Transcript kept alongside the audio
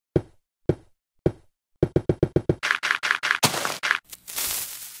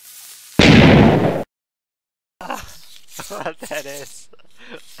Dennis,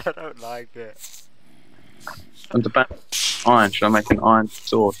 I don't like it. And the back iron. Should I make an iron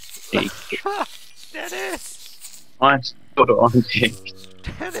sword? Dennis! Iron sword or iron pick?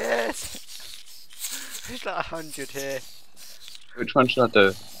 Dennis! There's like 100 here. Which one should I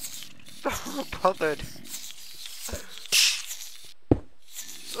do? I'm not bothered.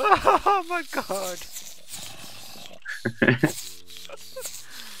 Oh my god!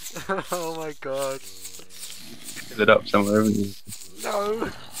 Oh my god. Fill it up somewhere, haven't you? No!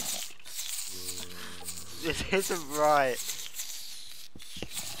 This isn't right.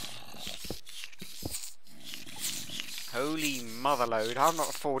 Holy motherload, I'm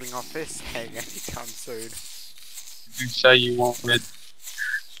not falling off this thing anytime soon. Did you say you wanted?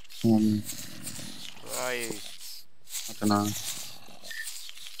 Where are you? I don't know.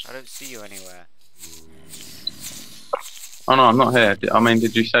 I don't see you anywhere. Oh no, I'm not here. I mean,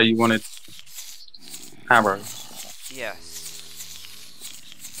 did you say you wanted arrows? Yes.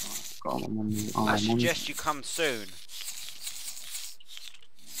 God, I'm on the I iron. suggest you come soon.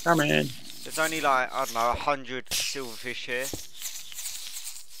 Come in. There's only like, I don't know, 100 silverfish here.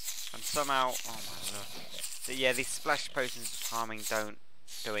 And somehow, oh my lord. So yeah, these splash potions of farming don't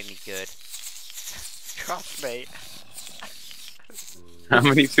do any good. Trust me. How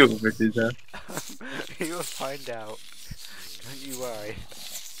many silverfish is there? You'll find out. Don't you worry.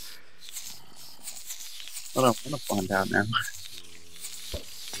 I don't want to find out now.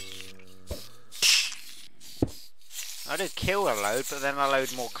 I did kill a load, but then a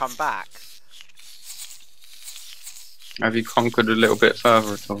load more come back. Have you conquered a little bit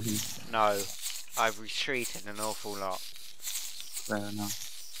further at all? No, I've retreated an awful lot. Fair enough.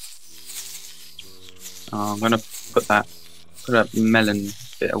 Oh, I'm gonna put that melon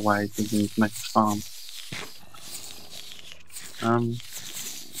bit away so we can make a farm.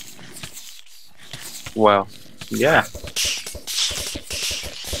 Well, yeah.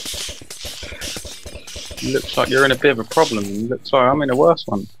 Looks like you're in a bit of a problem, and looks like I'm in a worse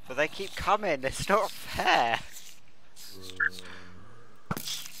one. But they keep coming, it's not fair.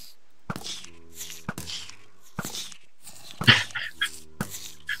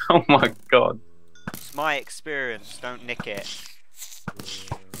 Oh my god. It's my experience, don't nick it.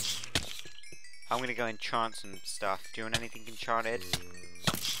 I'm gonna go enchant some stuff. Do you want anything enchanted?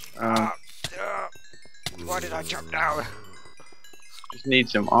 Why did I jump down? Just need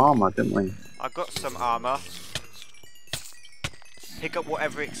some armor, didn't we? I've got some armor. Pick up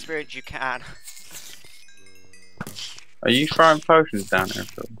whatever experience you can. Are you throwing potions down there,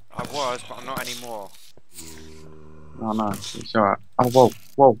 Phil? I was, but I'm not anymore. Oh no, it's alright. Oh, whoa,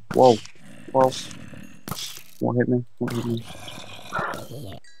 whoa, whoa, whoa. What hit me? What hit me?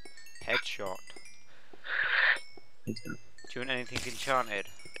 Headshot. Do you want anything enchanted?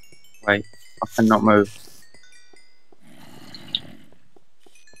 Wait, I cannot move.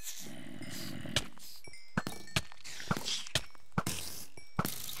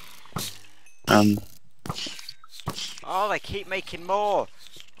 Oh, they keep making more!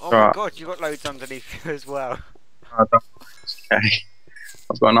 Oh Right. my god, you got loads underneath you as well. Okay.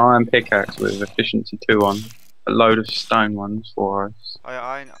 I've got an iron pickaxe with efficiency 2 on. A load of stone ones for us. Oh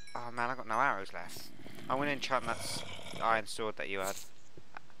man, I got no arrows left. I'm gonna enchant that iron sword that you had.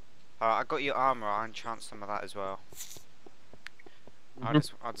 I got your armor, I'll enchant some of that as well. I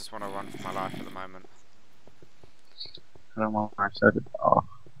just want to run for my life at the moment. I don't want I said it. Oh,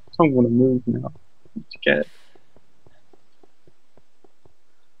 I don't want to move now. To get it.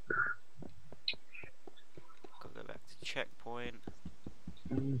 Gotta go back to checkpoint.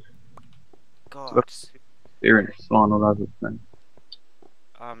 God. Look, experience flying all over the place.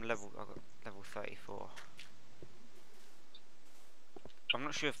 I got level 34. I'm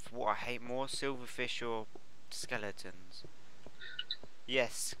not sure if what I hate more, silverfish or skeletons.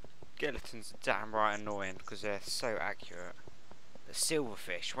 Yes, skeletons are damn right annoying because they're so accurate. The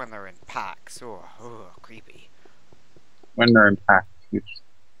silverfish, when they're in packs, oh, creepy. When they're in packs,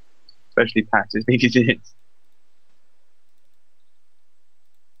 especially packs as big as it is.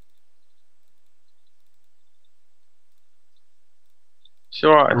 It's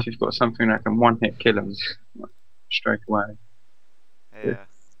alright if you've got something that can one-hit kill them straight away. Yeah.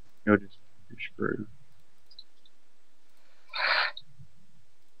 You're just screwed.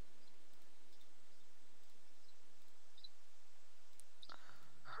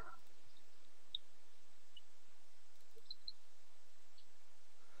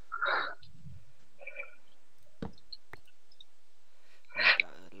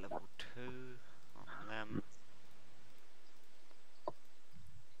 Level 2 on them.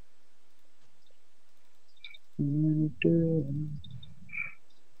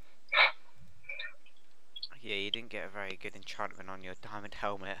 Yeah, you do didn't get a very good enchantment on your diamond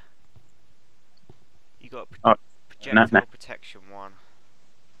helmet. You got Oh, projectile protection 1.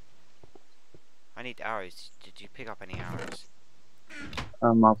 I need arrows. Did you pick up any arrows?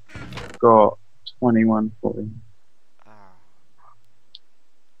 I've got 21 for you. Oh.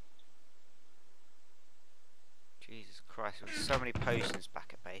 Jesus Christ, there were so many potions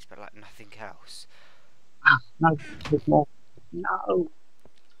back at base, but like nothing else. No, there's more. No.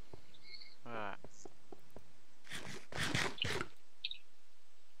 Right.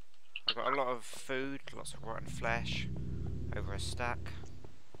 I've got a lot of food, lots of rotten flesh, over a stack.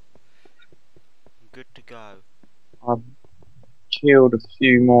 I'm good to go. I've killed a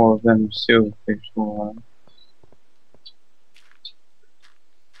few more of them silverfish for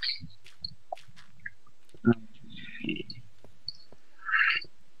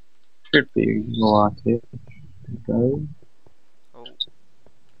should be right here. Go. Oh.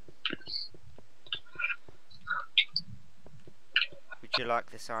 Would you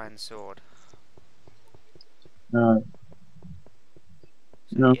like this iron sword? No.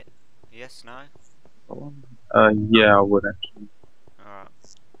 So No. Yes, no? Yeah, I would actually.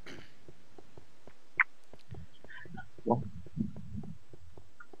 Alright. What?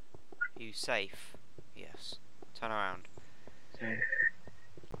 Are you safe? Yes. Turn around.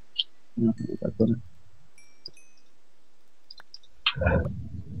 No, I've got it.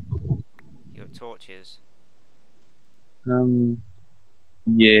 You got torches?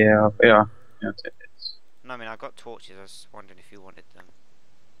 Yeah, yeah. I'll take this. No, I mean, I got torches. I was wondering if you wanted them.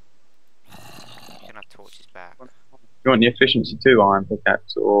 You can have torches back. You want the efficiency 2 iron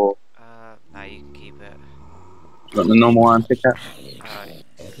pickaxe or No, you can keep it. you want the normal iron pickaxe?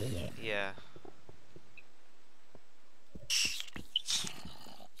 Yeah.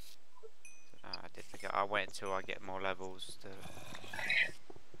 I did forget. I'll wait until I get more levels to...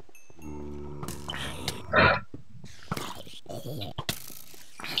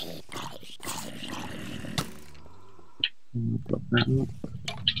 Block that up.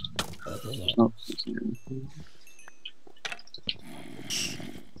 Oh,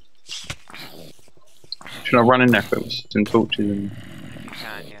 should I run in there with some torches and If you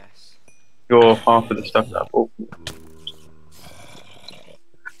can, yes. your half of the stuff that I bought?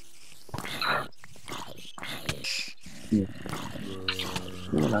 Yeah.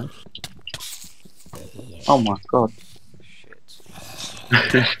 Hello. Oh my god.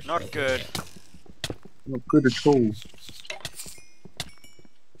 Shit. Not good. Not good at all.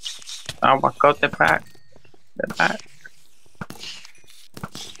 Oh my god, they're back. They're back.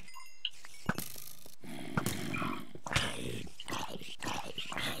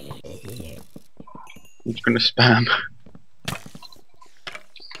 I'm just gonna spam.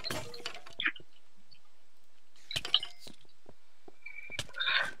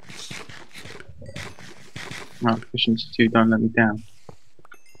 Right, efficiency 2, don't let me down.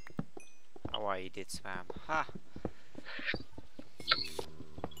 Oh, why you did spam. Ha!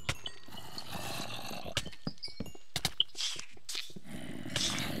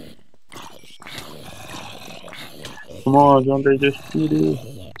 Come on, don't they just do this?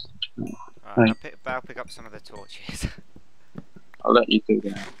 Alright, I'll pick up some of the torches. I'll let you do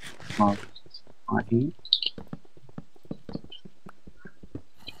that. I eat.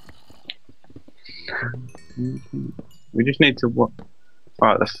 We just need to what?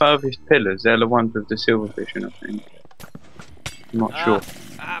 Right, the furthest pillars, they're the ones with the silverfish in, I think. I'm not sure.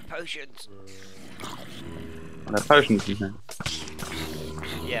 Potions! Are there potions in there?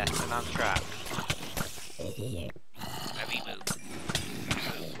 Yes, and I'm trapped. Let me move.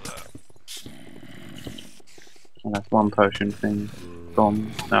 Oh, that's one potion thing.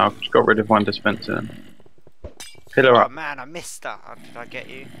 Gone. No, I've just got rid of one dispenser then. Pillar Oh up. man, I missed that. Did I get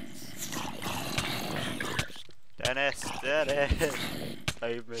you? Dennis! Dennis!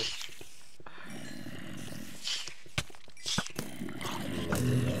 Save me.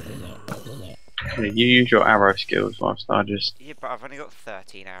 Yeah, you use your arrow skills whilst I just... Yeah, but I've only got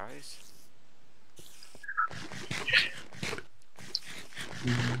 13 arrows.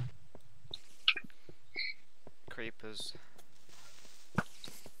 Creepers.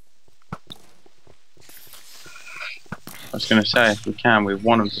 I was going to say, if we can, we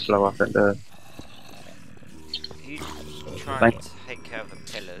want them to blow up at the... You try and take care of the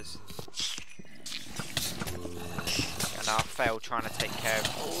pillars. And I'll fail trying to take care of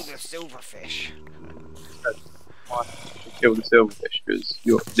all the silverfish. Kill the silverfish,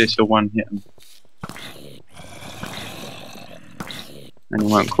 because this will one hit them. And you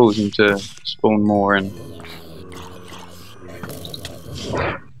won't cause them to spawn more in.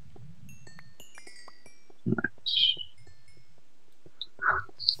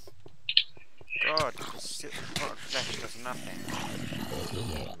 God, what a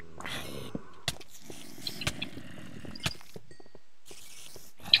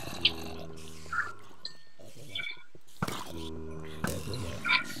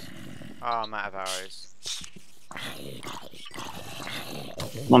Oh, I'm out of arrows.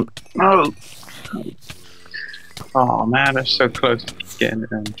 Come on. No! Oh man, that's so close to getting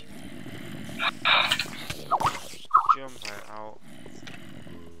it in. Jump out.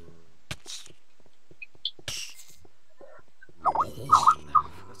 Oh,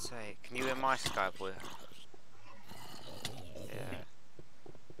 for God's sake. Can you hear my Skype boy? Yeah.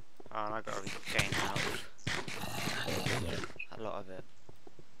 Oh, and I got to regain health. A lot of it.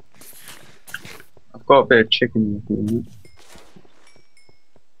 I've got a bit of chicken with me.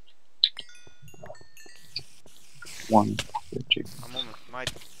 One bit of chicken. I'm almost. My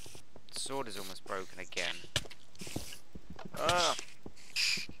sword is almost broken again. Ugh!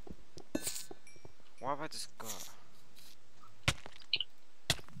 Why have I just got.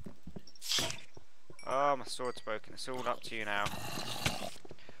 Oh, my sword's broken. It's all up to you now.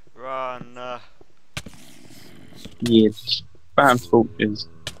 Run! Yeah, just spam torches.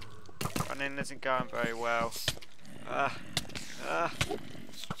 Running isn't going very well. Ah!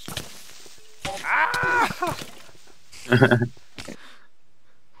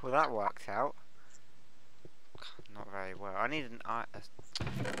 Well, that worked out. Not very well. I need an iron.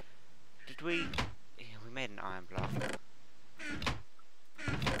 Did we? Yeah, we made an iron block.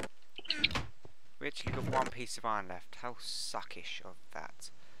 We actually got one piece of iron left. How suckish of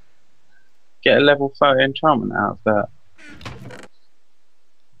that. Get a level 30 enchantment out of that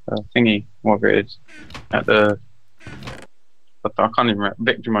thingy, whatever it is. At the. I can't even remember.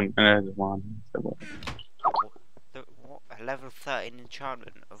 Victory Monument, there's one. What, what? A level 13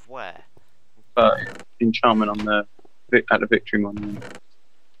 enchantment of where? 30 enchantment on the at the Victory Monument.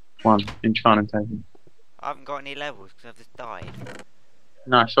 One enchanting table. I haven't got any levels because I've just died.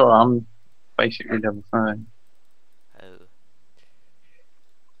 No, sorry, I'm basically level 30. Oh.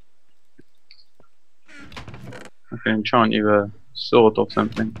 I can enchant you a sword or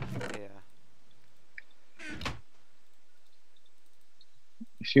something. Yeah.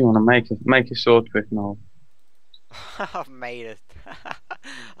 If you want to make a sword quick, and I've made it.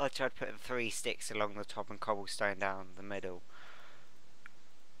 I tried putting 3 sticks along the top and cobblestone down the middle.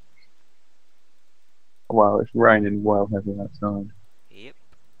 wow, it's raining well heavy outside. Yep.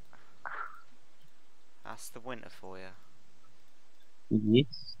 That's the winter for you.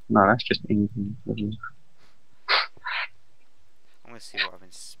 Yes. No, that's just England. I'm gonna see what I've been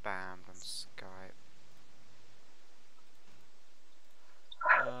spammed on Skype.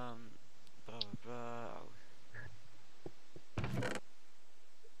 Blah blah blah.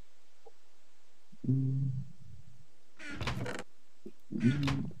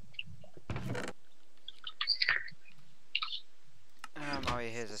 Oh,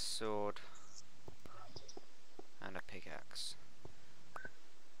 here's a sword and a pickaxe.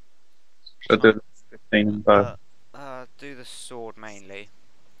 So do 15 and both. Do the sword mainly,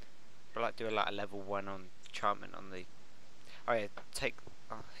 but like do like a level 1 on enchantment on the. Oh yeah,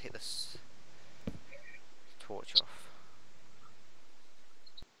 hit this torch off.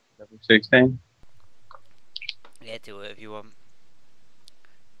 Level 16. Yeah, do it if you want.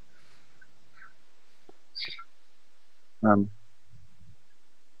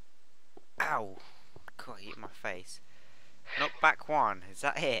 Ow! God, he hit my face. Knock back 1. Is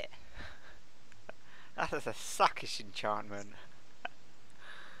that it? That is a suckish enchantment.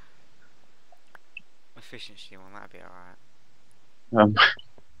 Efficiency one, that'd be alright.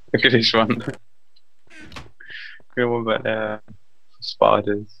 Look at this one. Good one about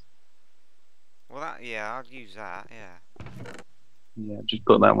spiders. Well, that, yeah, I'll use that, yeah. Yeah, just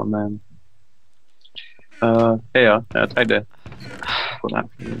put that one down. Here, take that. Put that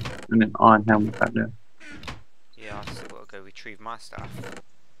for you. And an iron helmet back there. Yeah, I've still got to go retrieve my stuff.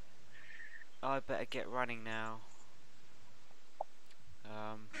 I better get running now.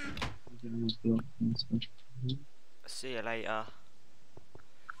 See you later.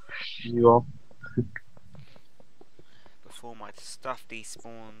 You are. Before my stuff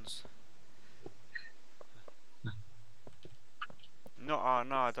despawns. No, oh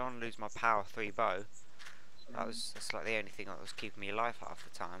no, I don't want to lose my power 3 bow. That's like the only thing that was keeping me alive half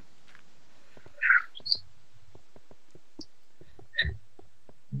the time.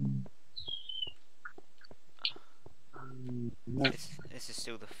 This is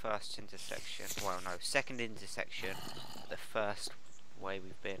still the first intersection. Well, no, second intersection. The first way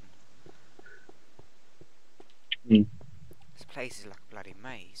we've been. This place is like a bloody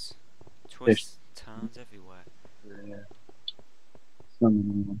maze. Twists, turns everywhere. Yeah.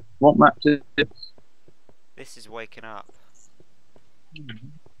 What map is this? This is waking up.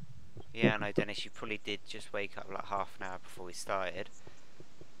 Yeah, I know, Dennis, you probably did just wake up like half an hour before we started.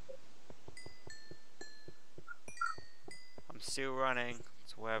 I'm still running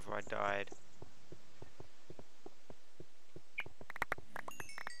to wherever I died.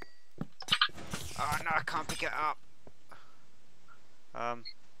 Oh no, I can't pick it up. Um,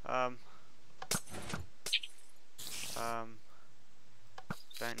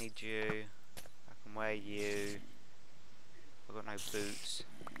 don't need you. I can wear you. I've got no boots.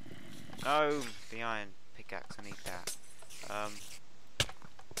 No, the iron pickaxe, I need that.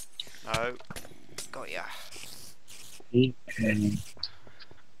 No. Got ya. Okay.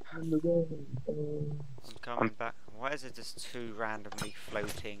 I'm coming back. Why is it just two randomly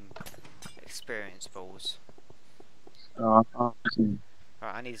floating experience balls? I can't see.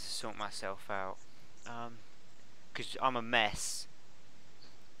 Right, I need to sort myself out. Because I'm a mess.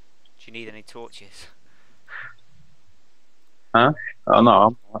 Do you need any torches? Huh? Oh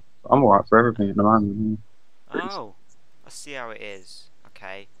no, I'm alright for everything at the moment. Oh, I see how it is.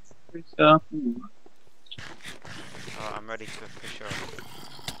 Okay. Oh Oh, I'm ready to push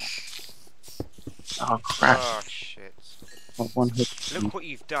on. crap! Oh shit. One hit. Look what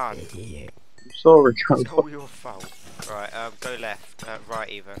you've done. I'm sorry, It's all your fault. Right, go left. Right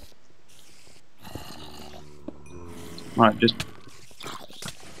even. Right, just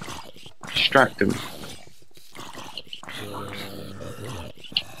distract him.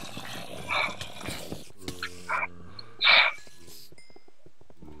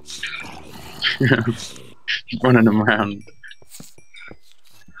 Running him around.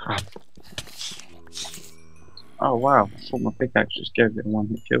 Oh wow, I thought my pickaxe just gave it a one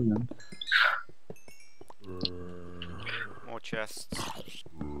hit kill then. More chests.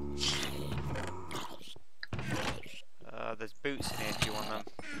 There's boots in here if you want them.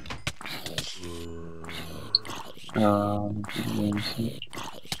 Oh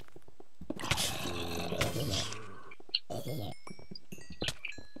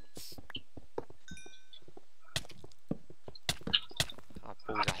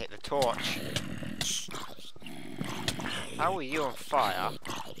balls, I hit the torch. How are you on fire?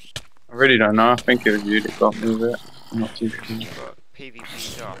 I really don't know, I think it was you that got me with it. I'm not too sure. But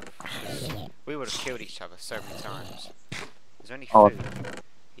PvP's off. We would have killed each other so many times. There's only Oh. food.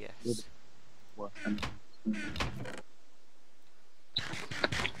 Yes. I'm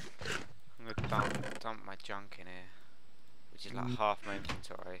gonna dump my junk in here, which is like half my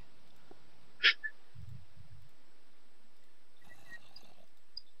inventory.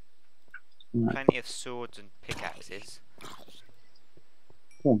 Plenty of swords and pickaxes.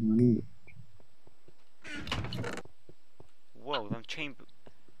 Oh, man. Whoa, them chain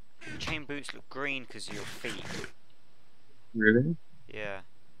boots look green because of your feet. Really? Yeah.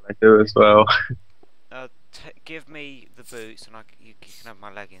 I do as well. Give me the boots and you can have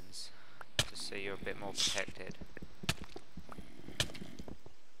my leggings, just so you're a bit more protected.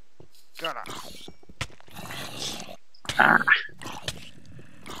 Got it. Ah.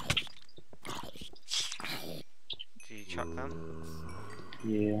 Do you chuck them?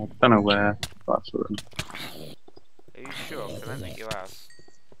 Yeah, I don't know where, but I saw them. Are you sure? 'Cause I don't think you have.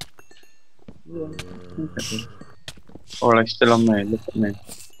 Yeah. Or are they still on me? Look at me.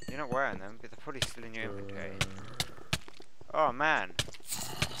 You're not wearing them, but they're probably still in your inventory. Oh man.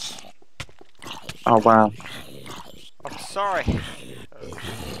 Oh wow. I'm sorry.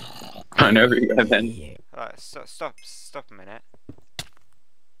 I know where you go then. Right, stop a minute.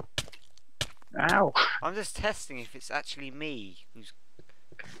 Ow. I'm just testing if it's actually me who's.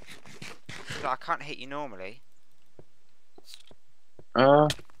 I can't hit you normally. I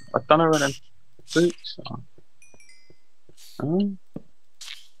don't know where them boots are. Oh.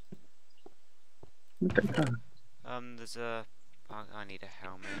 Where'd they go? There's a. I need a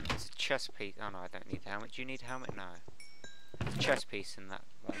helmet. There's a chest piece. Oh no, I don't need a helmet. Do you need a helmet? No. There's a chest piece in that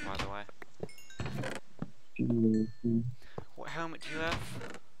one, by the way. What helmet do you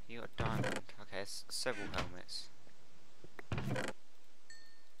have? You got diamond. Okay, it's several helmets.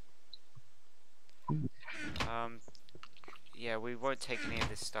 Yeah, we won't take any of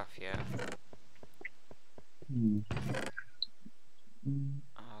this stuff yet.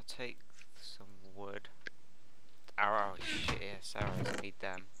 I'll take some wood. Arrows, shit, yes, arrows, I need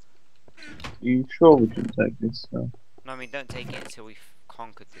them. You sure we should take this stuff? No, I mean, don't take it until we've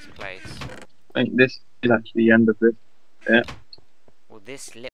conquered this place. I think this is actually the end of this bit. Well, this